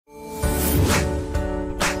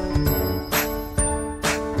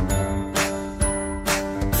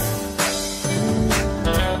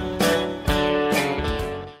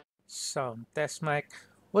Test mic.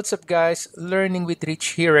 What's up, guys? Learning with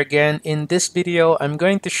Rich here again. In this video, I'm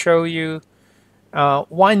going to show you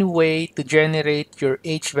one way to generate your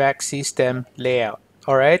HVAC system layout.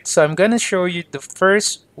 All right, so I'm going to show you the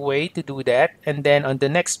first way to do that, and then on the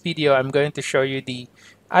next video, I'm going to show you the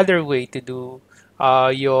other way to do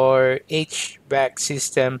your HVAC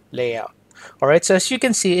system layout. All right, so as you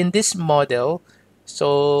can see in this model,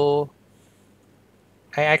 so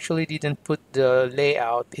I actually didn't put the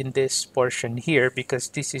layout in this portion here because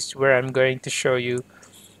this is where I'm going to show you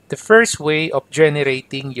the first way of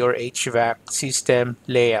generating your HVAC system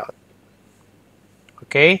layout.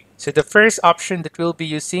 Okay, so the first option that we'll be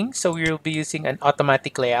using, so we'll be using an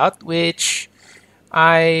automatic layout, which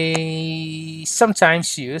I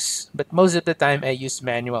sometimes use, but most of the time I use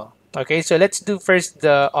manual. Okay, so let's do first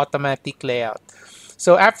the automatic layout.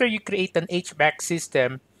 So after you create an HVAC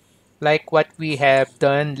system, like what we have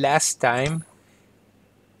done last time.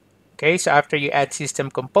 Okay, so after you add system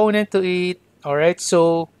component to it, all right,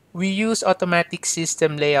 so we use automatic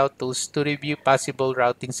system layout tools to review possible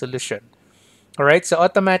routing solution. All right, so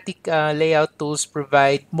automatic layout tools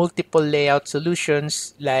provide multiple layout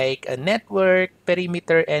solutions like a network,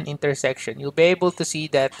 perimeter, and intersection. You'll be able to see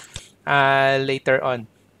that later on.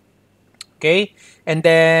 Okay, and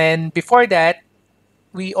then before that,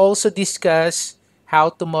 we also discuss how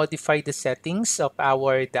to modify the settings of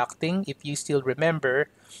our ducting. If you still remember,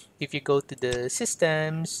 if you go to the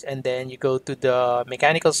systems and then you go to the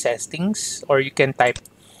mechanical settings, or you can type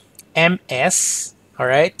MS, all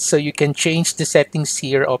right? So you can change the settings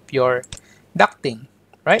here of your ducting,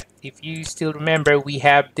 right? If you still remember, we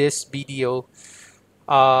have this video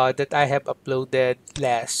that I have uploaded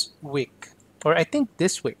last week, or I think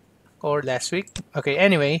this week or last week. Okay,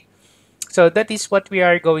 anyway, so that is what we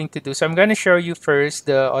are going to do. So I'm going to show you first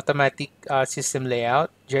the automatic system layout,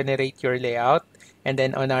 generate your layout. And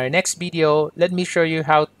then on our next video, let me show you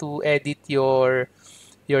how to edit your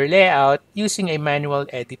layout using a manual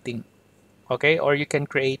editing. Okay, or you can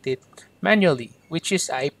create it manually, which is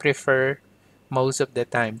I prefer most of the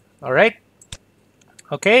time. All right.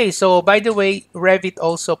 Okay, so by the way, Revit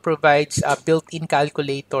also provides built-in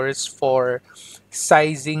calculators for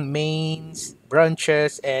sizing mains,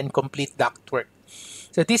 branches, and complete ductwork.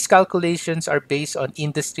 So these calculations are based on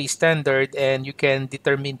industry standard, and you can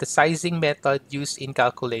determine the sizing method used in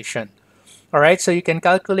calculation. All right, so you can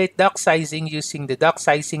calculate duct sizing using the duct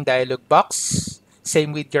sizing dialog box.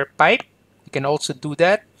 Same with your pipe. You can also do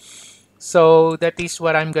that. So that is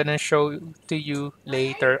what I'm gonna show to you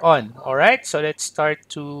later on. All right, so let's start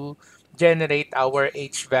to generate our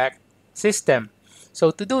HVAC system.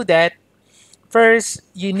 So to do that, first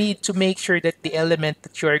you need to make sure that the element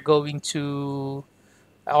that you are going to,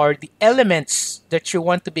 or the elements that you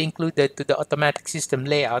want to be included to the automatic system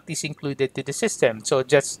layout is included to the system. So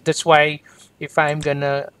just that's why if I'm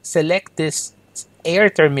gonna select this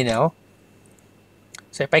air terminal,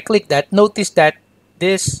 so if I click that, notice that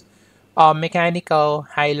this mechanical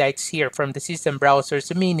highlights here from the system browser,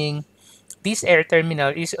 so meaning this air terminal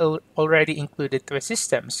is already included to a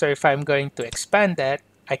system. So if I'm going to expand that,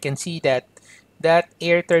 I can see that that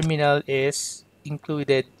air terminal is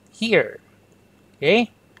included here.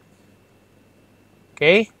 Okay.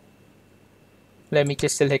 Okay. Let me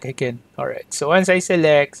just select again. All right. So once I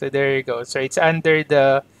select, so there you go. So it's under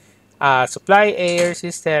the supply air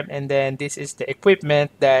system, and then this is the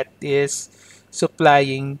equipment that is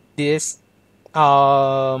supplying this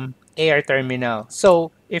air terminal.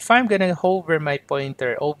 So if I'm gonna hover my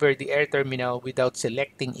pointer over the air terminal without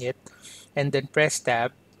selecting it and then press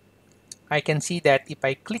tab, I can see that if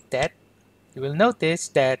I click that, you will notice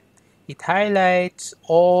that it highlights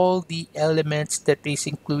all the elements that is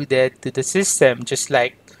included to the system, just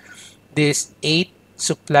like this 8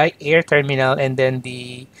 supply air terminal and then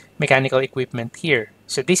the mechanical equipment here.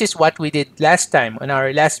 So this is what we did last time. On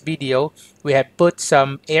our last video, we have put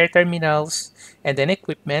some air terminals and then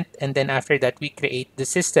equipment, and then after that we create the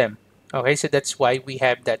system. Okay, so that's why we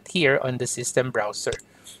have that here on the system browser.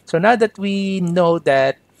 So now that we know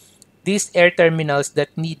that these air terminals that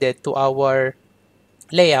needed to our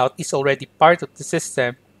layout is already part of the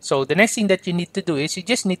system, so the next thing that you need to do is you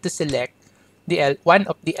just need to select the one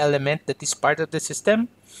of the element that is part of the system,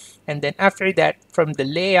 and then after that, from the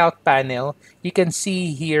layout panel, you can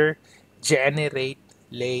see here generate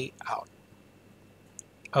layout.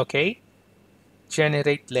 Okay,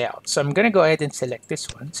 generate layout. So I'm gonna go ahead and select this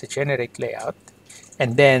one, so generate layout,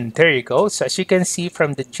 and then there you go. So as you can see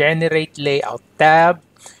from the generate layout tab,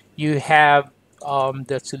 you have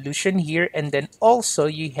the solution here, and then also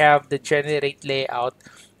you have the generate layout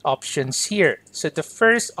options here. So the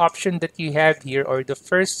first option that you have here, or the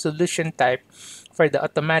first solution type, for the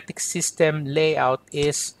automatic system layout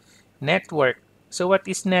is network. So what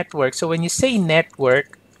is network? So when you say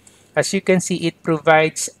network, as you can see, it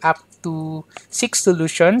provides up to 6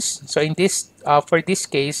 solutions. So in this, for this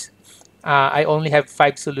case, I only have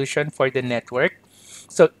 5 solutions for the network.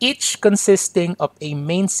 So each consisting of a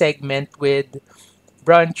main segment with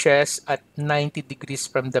branches at 90 degrees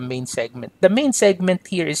from the main segment. The main segment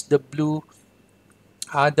here is the blue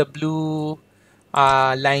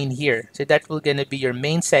line here. So that will gonna be your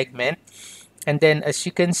main segment. And then as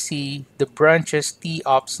you can see, the branches tee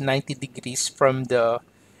ops 90 degrees from the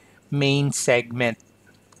main segment.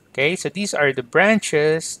 Okay, so these are the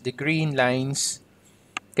branches, the green lines.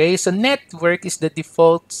 Okay, so network is the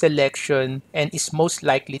default selection and is most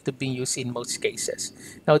likely to be used in most cases.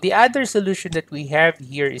 Now, the other solution that we have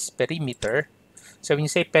here is perimeter. So when you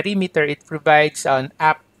say perimeter, it provides an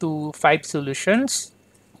up to 5 solutions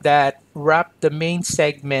that wrap the main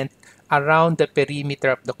segment around the perimeter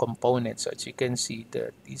of the component. So as you can see,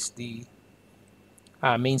 that is the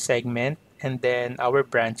main segment, and then our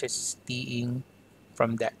branches is teeing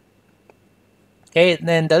from that. Okay, and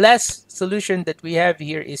then the last solution that we have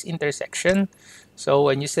here is intersection. So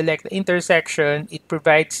when you select the intersection, it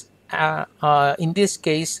provides, in this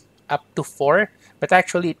case, up to 4, but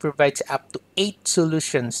actually it provides up to 8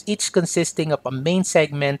 solutions, each consisting of a main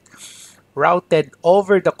segment routed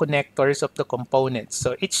over the connectors of the components.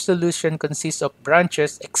 So each solution consists of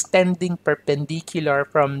branches extending perpendicular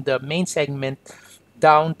from the main segment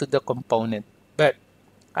down to the component. But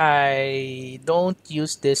I don't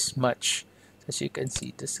use this much. As you can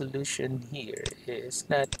see, the solution here is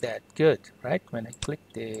not that good, right? When I click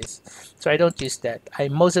this, so I don't use that. I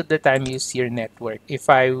most of the time use here network if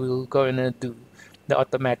I will gonna do the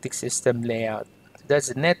automatic system layout. That's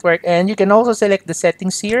the network, and you can also select the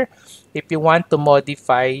settings here if you want to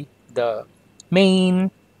modify the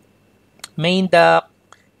main duct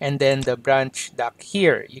and then the branch duct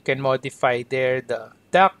here. You can modify there the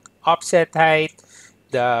duct offset height,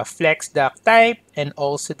 the flex duct type, and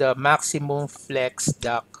also the maximum flex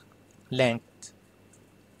duct length.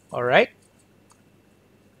 All right.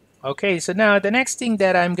 Okay, so now the next thing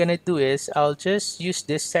that I'm gonna do is I'll just use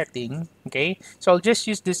this setting. Okay, so I'll just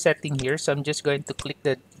use this setting here. So I'm just going to click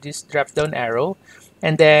this drop down arrow,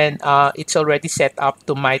 and then it's already set up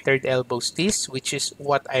to mitered elbow stitch, which is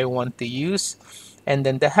what I want to use. And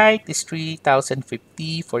then the height is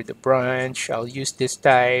 3050 for the branch. I'll use this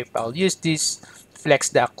type. I'll use this flex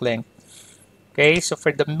duct length. Okay, so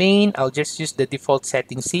for the main, I'll just use the default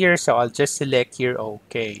settings here. So I'll just select here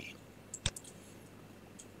OK.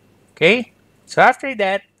 Okay, so after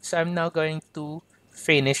that, so I'm now going to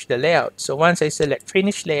finish the layout. So once I select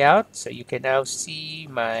finish layout, so you can now see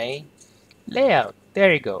my layout.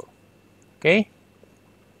 There you go. Okay,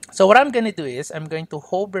 so what I'm going to do is I'm going to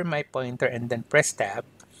hover my pointer and then press tab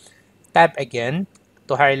again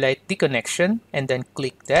to highlight the connection, and then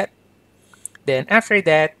click that. Then after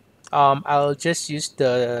that, I'll just use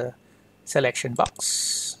the selection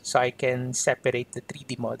box so I can separate the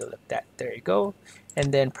 3D model of that. There you go.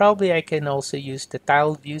 And then probably I can also use the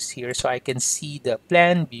tile views here so I can see the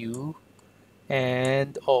plan view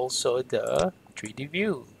and also the 3D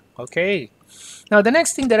view. Okay. Now the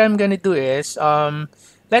next thing that I'm going to do is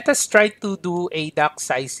let us try to do a duct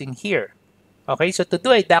sizing here. Okay, so to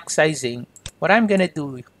do a duct sizing, what I'm going to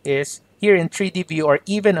do is here in 3D view or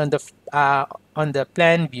even on the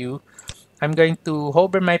plan view, I'm going to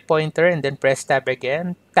hover my pointer and then press tab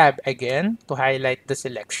again to highlight the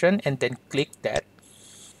selection and then click that.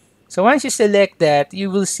 So once you select that, you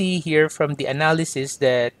will see here from the analysis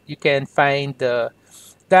that you can find the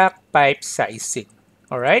duct pipe sizing.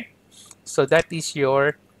 All right. So that is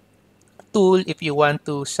your tool if you want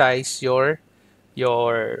to size your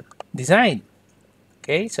design.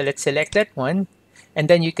 Okay. So let's select that one. And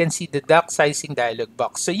then you can see the duct sizing dialog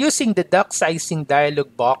box. So using the duct sizing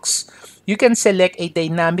dialog box, you can select a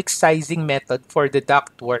dynamic sizing method for the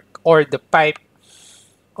ductwork or the pipe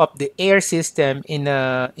of the air system in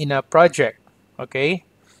a project. Okay,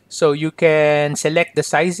 so you can select the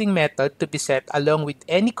sizing method to be set along with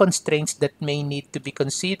any constraints that may need to be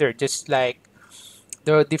considered, just like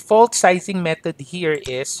the default sizing method here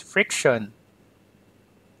is friction.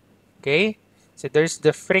 Okay, so there's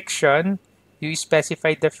the friction. You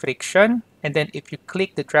specify the friction, and then if you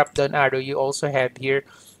click the drop down arrow, you also have here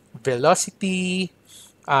velocity,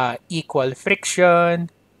 equal friction,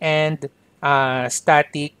 and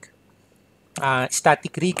static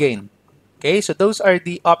regain. Okay, so those are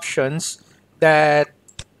the options that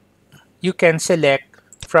you can select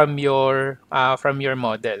from your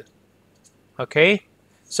model. Okay,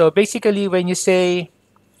 so basically when you say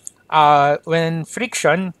when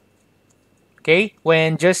friction, Okay,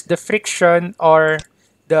 when just the friction or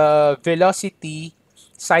the velocity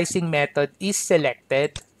sizing method is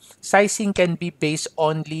selected, sizing can be based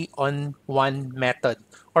only on one method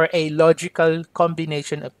or a logical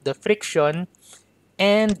combination of the friction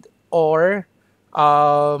and or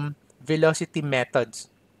velocity methods.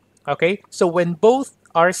 Okay, so when both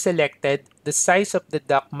are selected, the size of the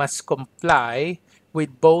duct must comply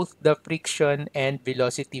with both the friction and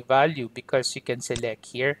velocity value, because you can select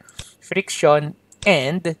here friction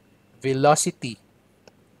and velocity.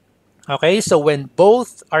 Okay, so when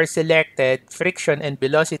both are selected, friction and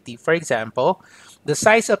velocity, for example, the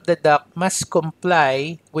size of the duct must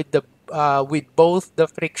comply with both the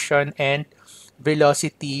friction and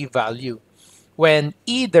velocity value. When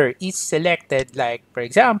either is selected, like for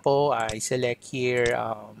example, I select here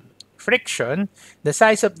friction, the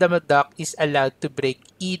size of the duct is allowed to break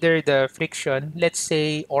either the friction, let's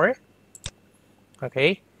say, or,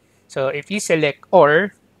 okay? So if you select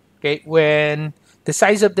or, okay, when the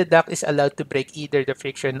size of the duct is allowed to break either the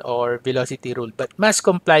friction or velocity rule, but must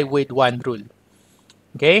comply with one rule.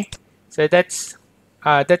 Okay, so that's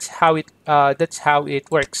how it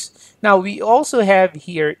works. Now we also have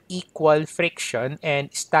here equal friction and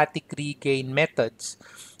static regain methods.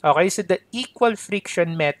 Okay, so the equal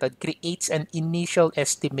friction method creates an initial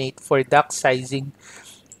estimate for duct sizing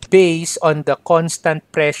based on the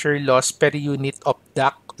constant pressure loss per unit of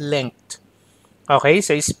duct length. Okay,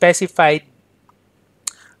 so specified.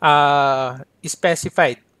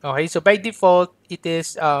 Okay, so by default it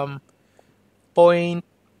is point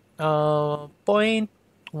point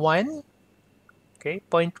 1, okay,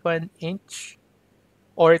 point 1 inch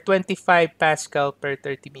or 25 pascal per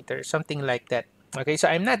 30 meters, something like that. Okay, so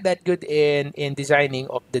I'm not that good in designing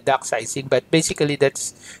of the duct sizing, but basically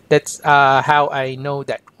that's how I know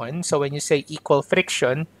that one. So when you say equal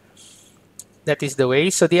friction, that is the way.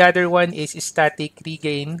 So the other one is static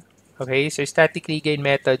regain. Okay, so static regain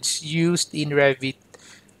methods used in Revit.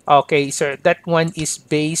 Okay, so that one is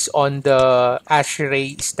based on the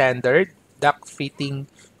ASHRAE standard duct fitting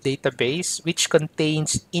database, which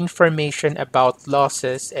contains information about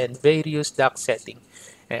losses and various duct setting.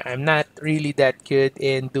 And I'm not really that good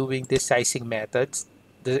in doing the sizing methods,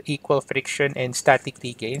 the equal friction and static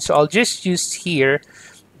regain. So I'll just use here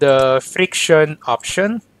the friction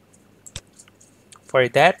option for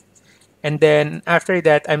that. And then after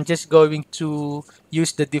that, I'm just going to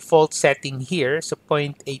use the default setting here, so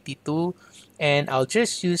 0.82, and I'll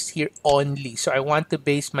just use here only. So I want to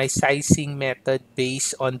base my sizing method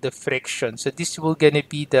based on the friction. So this will gonna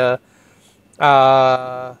be the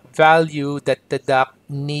value that the duct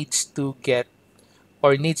needs to get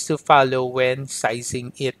or needs to follow when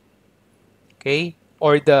sizing it, okay?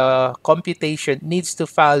 Or the computation needs to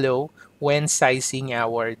follow when sizing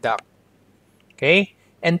our duct. Okay,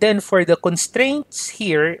 and then for the constraints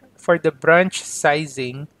here, for the branch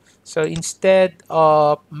sizing, so instead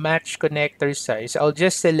of match connector size, I'll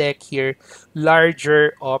just select here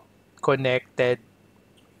larger of connected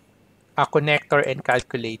connector and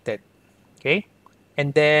calculated. Okay,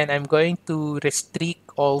 and then I'm going to restrict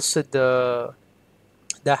also the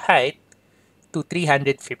height to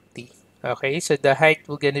 350. Okay, so the height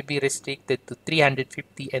will gonna be restricted to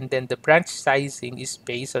 350, and then the branch sizing is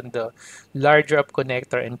based on the larger of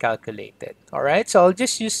connector and calculated. All right, so I'll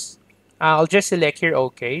just select here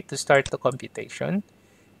OK to start the computation.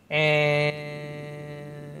 And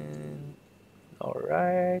all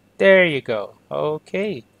right, there you go.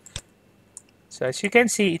 Okay. So as you can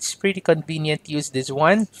see, it's pretty convenient to use this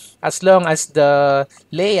one as long as the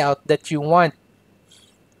layout that you want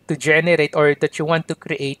to generate or that you want to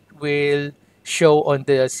create will show on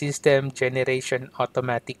the system generation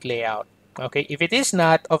automatic layout. Okay, if it is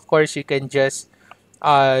not, of course, you can just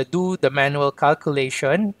do the manual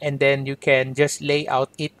calculation, and then you can just lay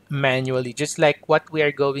out it manually, just like what we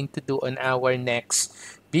are going to do on our next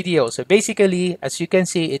video. So basically, as you can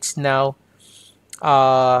see, it's now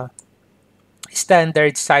uh,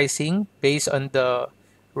 standard sizing based on the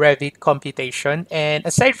Revit computation. And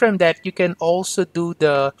aside from that, you can also do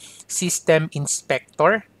the system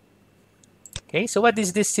inspector. Okay, so what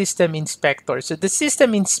is this system inspector? So the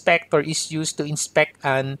system inspector is used to inspect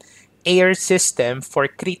an air system for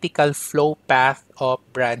critical flow path of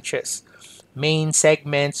branches, main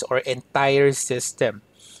segments, or entire system.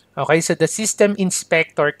 Okay, so the system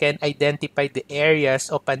inspector can identify the areas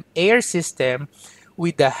of an air system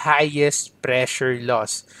with the highest pressure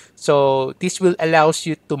loss. So this will allows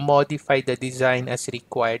you to modify the design as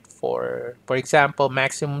required for example,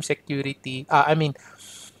 maximum security,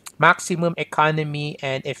 maximum economy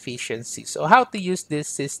and efficiency. So how to use this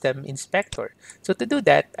system inspector? So to do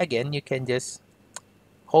that, again, you can just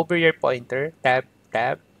hover your pointer, tab,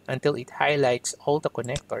 tab, until it highlights all the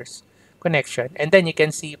connectors, connection, and then you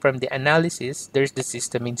can see from the analysis, there's the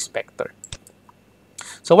system inspector.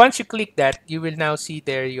 So once you click that, you will now see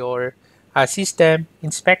there your system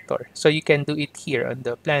inspector. So you can do it here on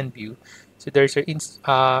the plan view. So there's your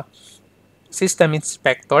system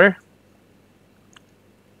inspector.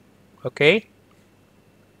 Okay.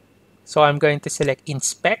 So I'm going to select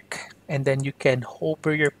inspect, and then you can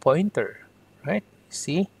hover your pointer, right?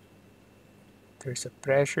 See, there's a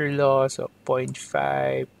pressure loss of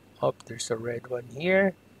 0.5. Oh, there's a red one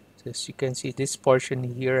here. So as you can see, this portion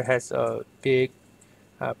here has a big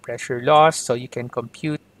pressure loss. So you can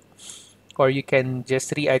compute, or you can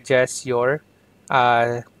just readjust your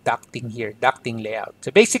ducting here, ducting layout.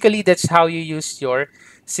 So basically, that's how you use your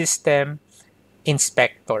system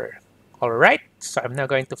inspector. All right, so I'm now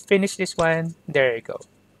going to finish this one. There you go.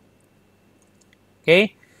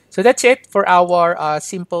 Okay, so that's it for our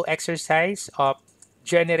simple exercise of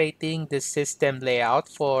generating the system layout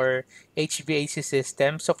for HVAC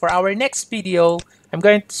system. So for our next video, I'm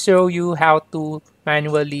going to show you how to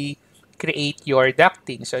manually create your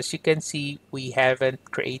ducting. So as you can see, we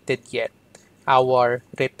haven't created yet our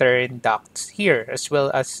return ducts here, as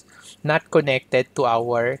well as not connected to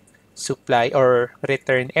our supply or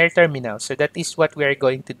return air terminal. So that is what we are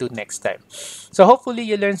going to do next time. So hopefully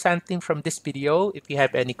you learned something from this video. If you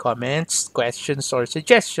have any comments, questions, or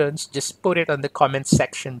suggestions, just put it on the comment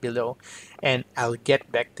section below and I'll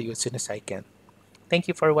get back to you as soon as I can. Thank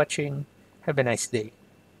you for watching. Have a nice day.